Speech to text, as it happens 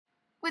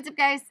What's up,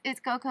 guys? It's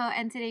Coco,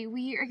 and today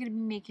we are going to be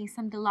making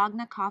some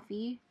Dalgona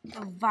coffee,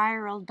 the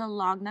viral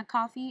Dalgona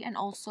coffee, and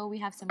also we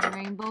have some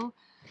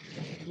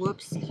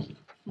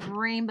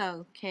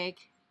rainbow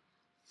cake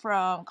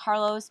from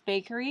Carlos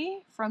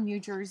Bakery from New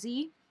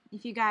Jersey.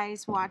 If you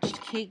guys watched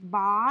Cake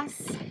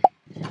Boss,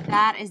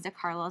 that is the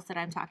Carlos that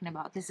I'm talking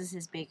about. This is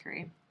his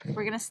bakery.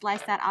 We're going to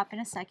slice that up in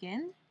a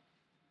second.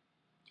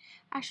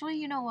 Actually,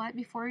 you know what?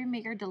 Before we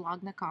make our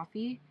Dalgona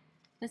coffee,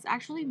 let's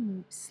actually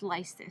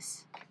slice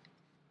this.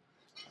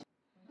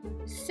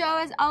 So,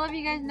 as all of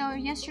you guys know,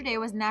 yesterday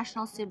was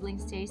National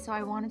Siblings Day, so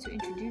I wanted to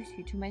introduce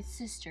you to my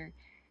sister,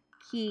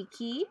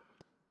 Kiki.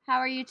 How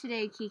are you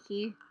today,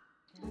 Kiki?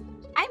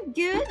 I'm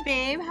good,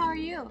 babe. How are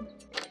you?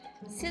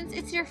 Since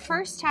it's your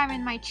first time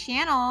in my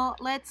channel,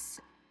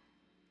 let's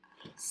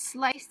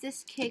slice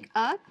this cake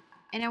up,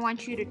 and I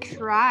want you to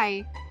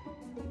try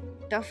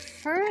the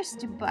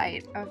first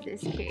bite of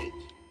this cake.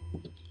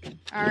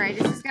 Alright,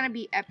 this is gonna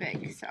be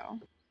epic, so.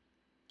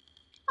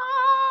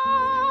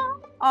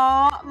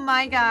 Oh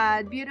my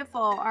god, beautiful.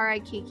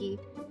 Alright, Kiki.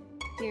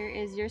 Here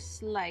is your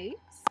slice.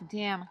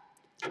 Damn,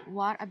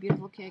 what a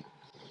beautiful cake.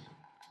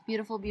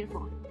 Beautiful,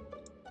 beautiful.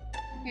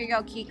 Here you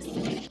go,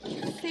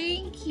 Keeks.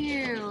 Thank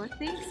you.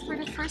 Thanks for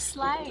the first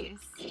slice.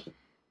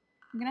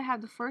 I'm gonna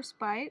have the first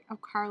bite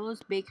of Carlos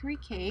Bakery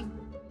cake.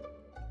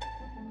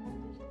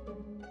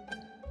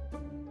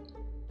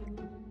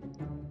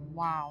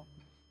 Wow.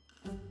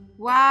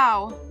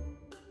 Wow.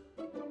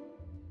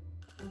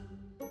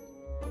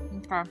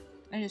 Okay,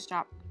 I just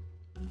stopped.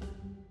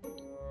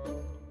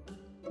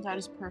 That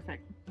is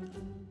perfect.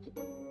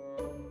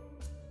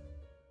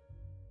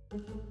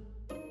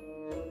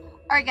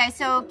 Alright guys,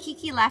 so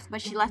Kiki left,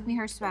 but she left me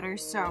her sweater,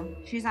 so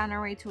she's on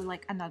her way to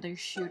like another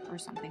shoot or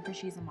something because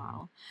she's a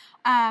model.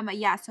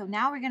 Yeah, so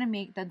now we're gonna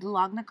make the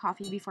Dalgona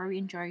coffee before we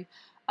enjoy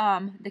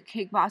the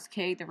Cake Boss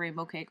cake, the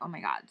rainbow cake. Oh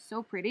my god,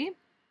 so pretty.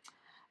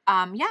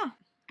 Yeah,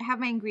 I have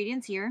my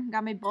ingredients here.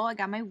 Got my bowl, I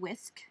got my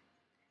whisk.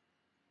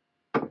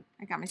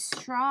 I got my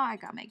straw, I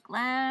got my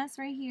glass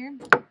right here.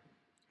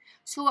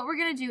 So what we're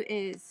gonna do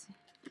is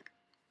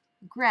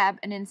grab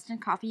an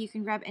instant coffee. You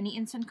can grab any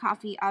instant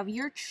coffee of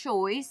your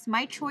choice.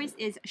 My choice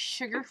is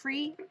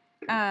sugar-free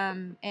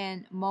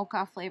and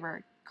mocha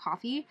flavored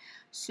coffee.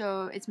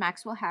 So it's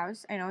Maxwell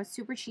House. I know it's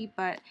super cheap,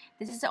 but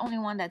this is the only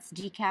one that's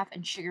decaf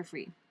and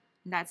sugar-free.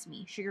 That's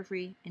me,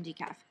 sugar-free and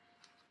decaf.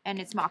 And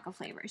it's mocha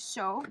flavor.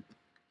 So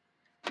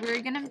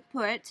we're gonna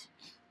put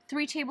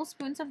 3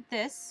 tablespoons of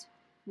this.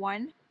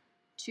 1,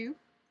 2,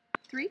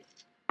 3.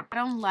 I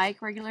don't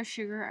like regular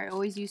sugar. I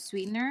always use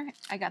sweetener.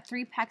 I got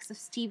 3 packs of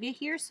stevia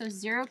here, so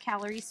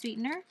 0-calorie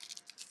sweetener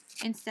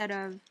instead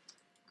of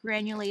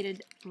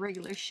granulated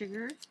regular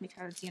sugar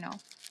because, you know,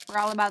 we're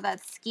all about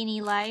that skinny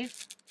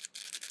life.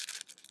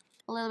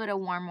 A little bit of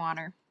warm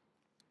water.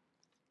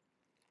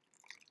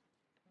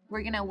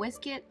 We're gonna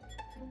whisk it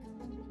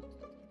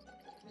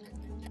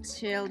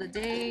till the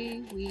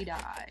day we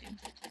die.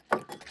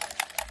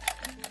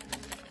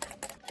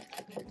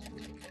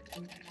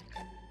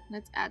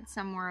 Let's add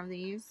some more of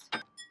these.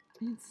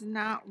 It's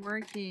not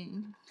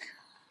working.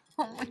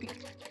 Oh my god.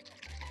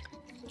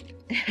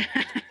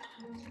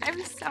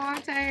 I'm so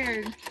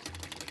tired.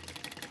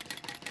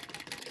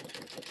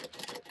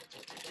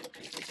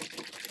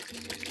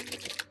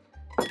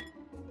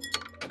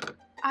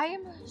 I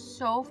am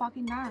so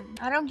fucking done.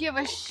 I don't give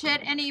a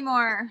shit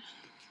anymore.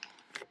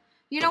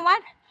 You know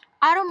what?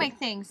 I don't make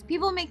things.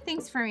 People make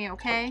things for me,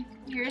 okay?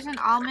 Here's an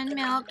almond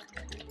milk,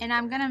 and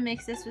I'm gonna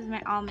mix this with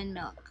my almond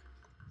milk.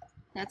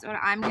 That's what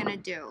I'm gonna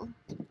do.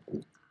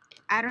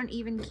 I don't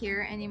even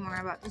care anymore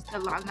about this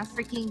Dalgona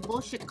freaking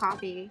bullshit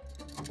coffee.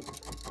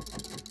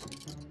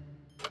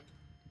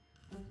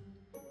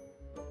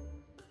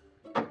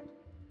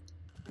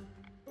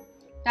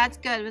 That's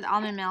good with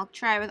almond milk.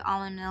 Try it with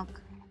almond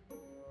milk.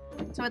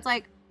 So it's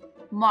like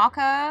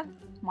mocha,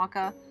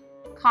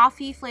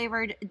 coffee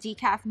flavored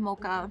decaf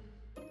mocha,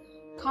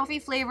 coffee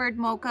flavored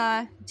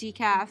mocha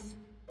decaf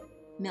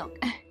milk.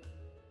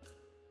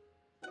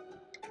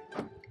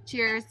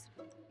 Cheers.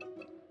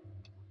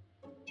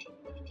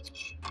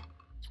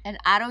 And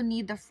I don't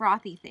need the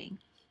frothy thing.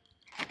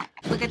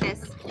 Look at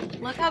this.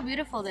 Look how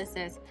beautiful this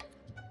is.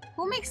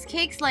 Who makes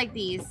cakes like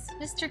these?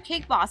 Mr.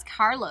 Cake Boss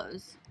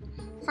Carlos.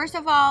 First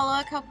of all,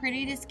 look how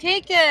pretty this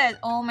cake is.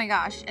 Oh my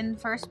gosh. And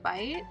first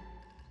bite,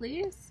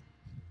 please.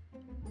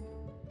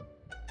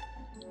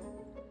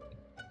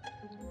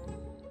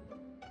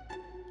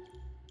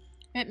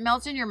 It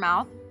melts in your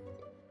mouth.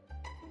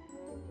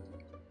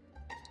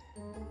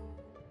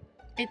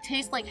 It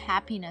tastes like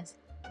happiness.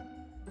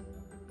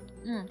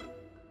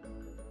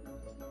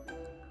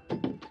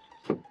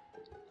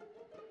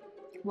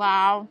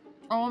 Wow.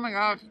 Oh my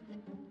gosh.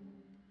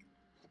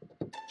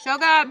 So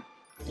good.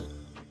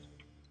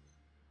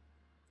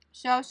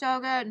 So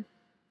good.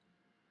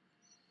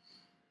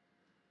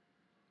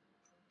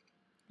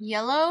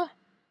 Yellow.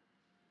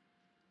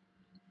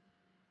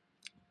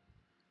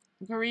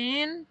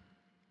 Green.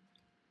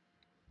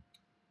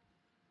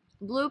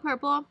 Blue,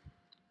 purple.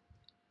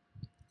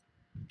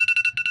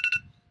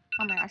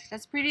 Oh my gosh,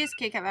 that's the prettiest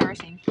cake I've ever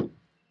seen.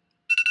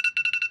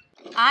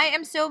 I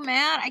am so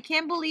mad. I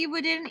can't believe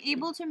we didn't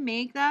able to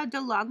make the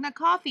Dalgona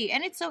coffee.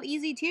 And it's so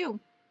easy too.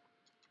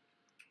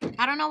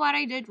 I don't know what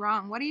I did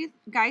wrong. What do you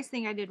guys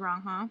think I did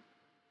wrong,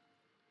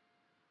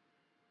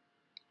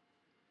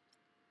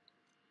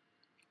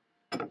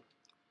 huh?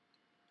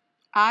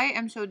 I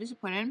am so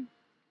disappointed.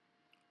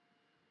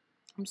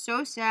 I'm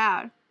so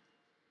sad.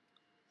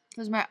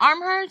 Because my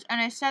arm hurts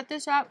and I set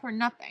this up for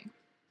nothing.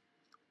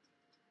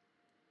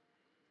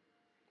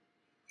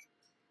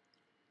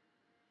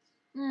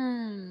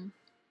 Mama,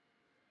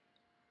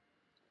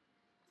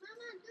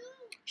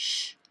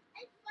 shh.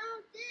 I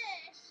found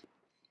this.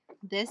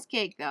 This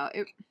cake though,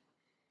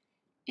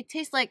 it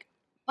tastes like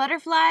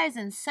butterflies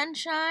and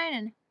sunshine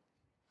and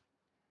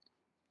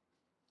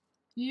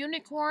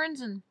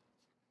unicorns and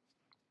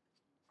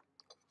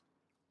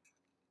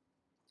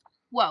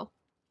whoa.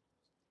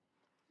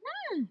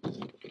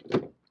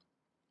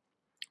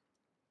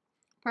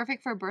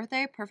 Perfect for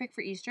birthday, perfect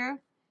for Easter,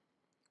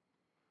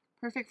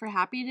 perfect for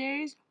happy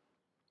days,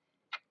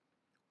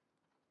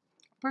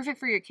 perfect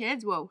for your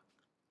kids. Whoa.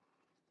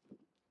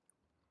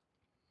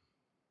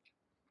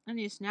 I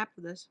need a snap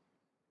of this.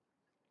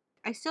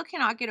 I still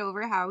cannot get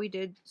over how we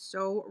did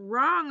so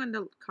wrong on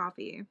the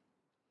coffee.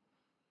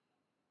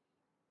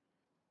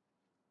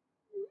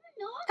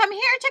 Come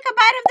here, take a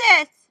bite of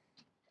this.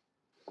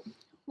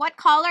 What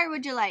color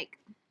would you like?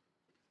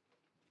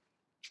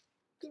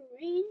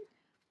 Green.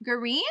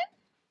 Green?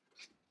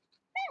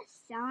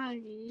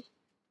 Sorry.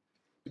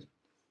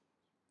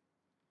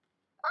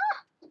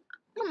 Oh,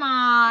 come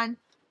on.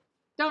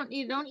 Don't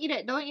eat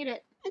it. Don't eat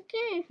it.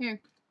 Okay. Here.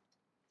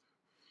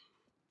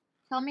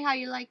 Tell me how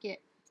you like it.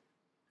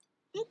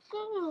 It's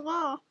good.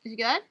 Well. Is it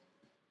good?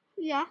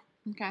 Yeah.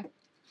 Okay.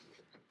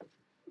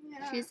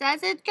 Yeah. She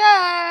says it's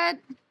good.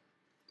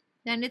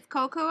 Then it's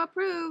Coco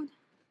approved.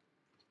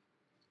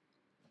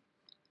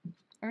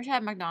 I wish I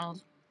had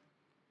McDonald's.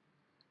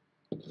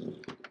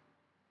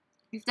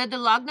 If the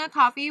Dalgona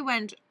coffee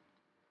went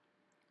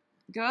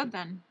good,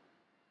 then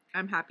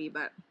I'm happy,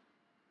 but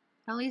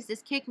at least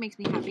this cake makes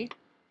me happy.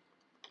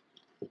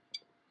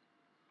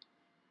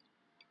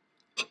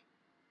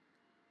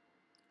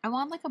 I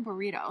want like a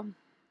burrito.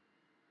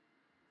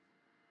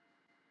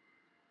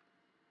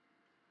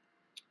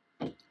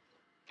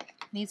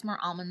 Needs more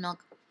almond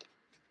milk.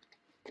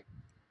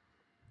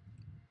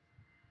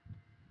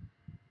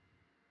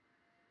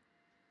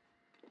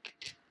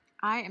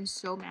 I am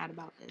so mad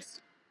about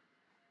this.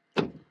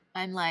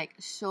 I'm like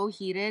so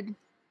heated.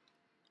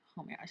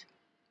 Oh my gosh.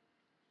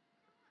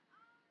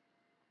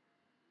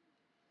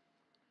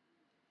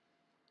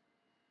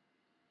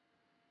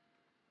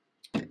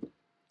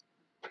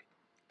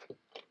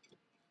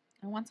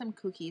 I want some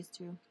cookies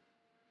too.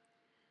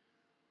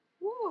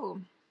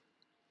 Ooh.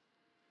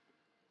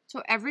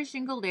 So every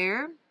single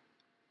layer,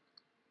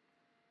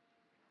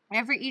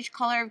 each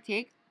color of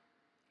cake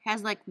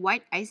has like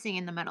white icing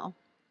in the middle.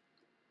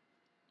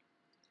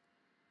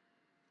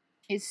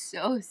 It's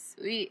so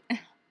sweet.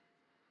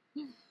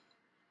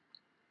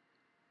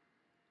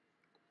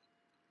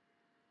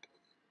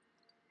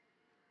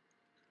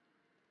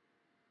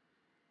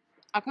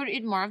 I could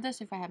eat more of this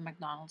if I had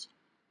McDonald's.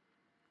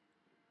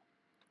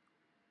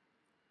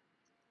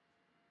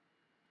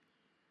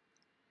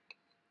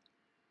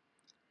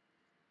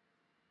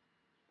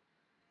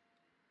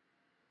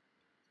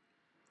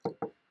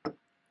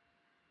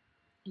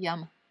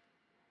 Yum.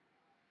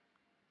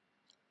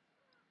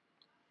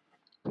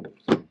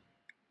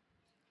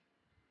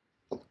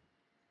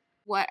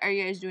 What are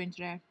you guys doing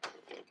today?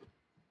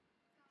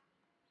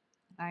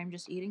 I'm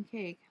just eating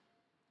cake.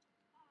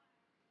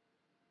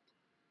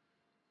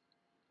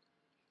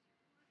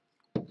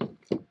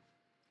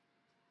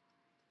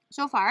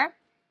 So far,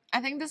 I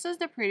think this is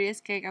the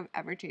prettiest cake I've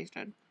ever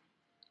tasted.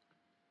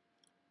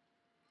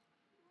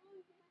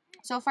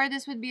 So far,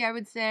 this would be, I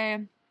would say,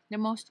 the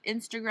most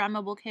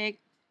Instagrammable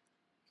cake.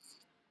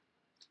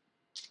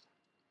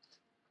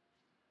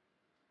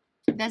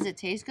 Does it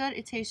taste good?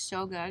 It tastes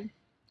so good.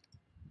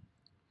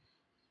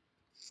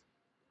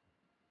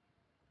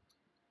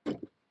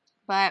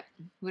 But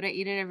would I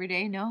eat it every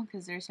day? No,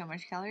 because there's so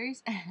much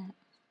calories.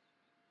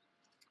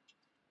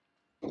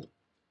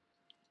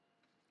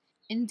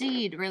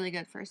 Indeed, really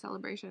good for a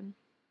celebration.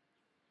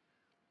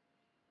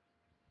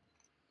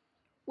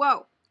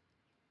 Whoa.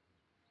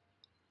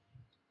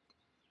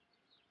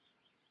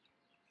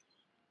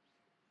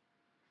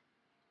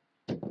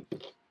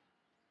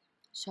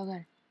 So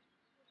good.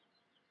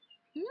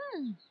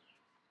 Mmm.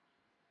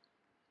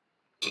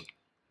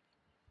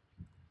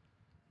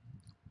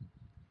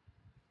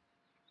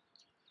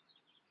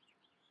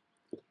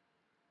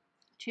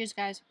 Cheers,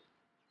 guys.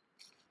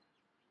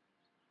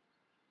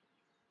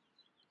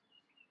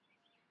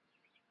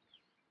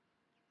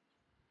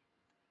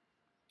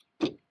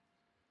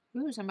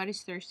 Ooh,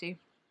 somebody's thirsty.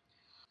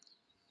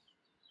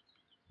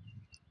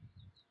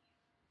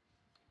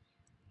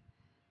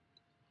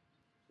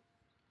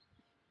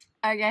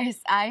 Alright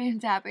guys, I am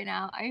tapping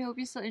out. I hope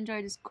you still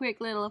enjoyed this quick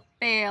little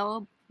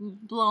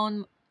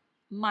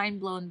mind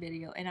blown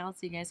video. And I'll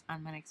see you guys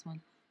on my next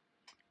one.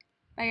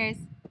 Bye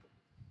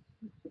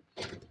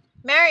guys.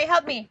 Mary,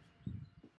 help me.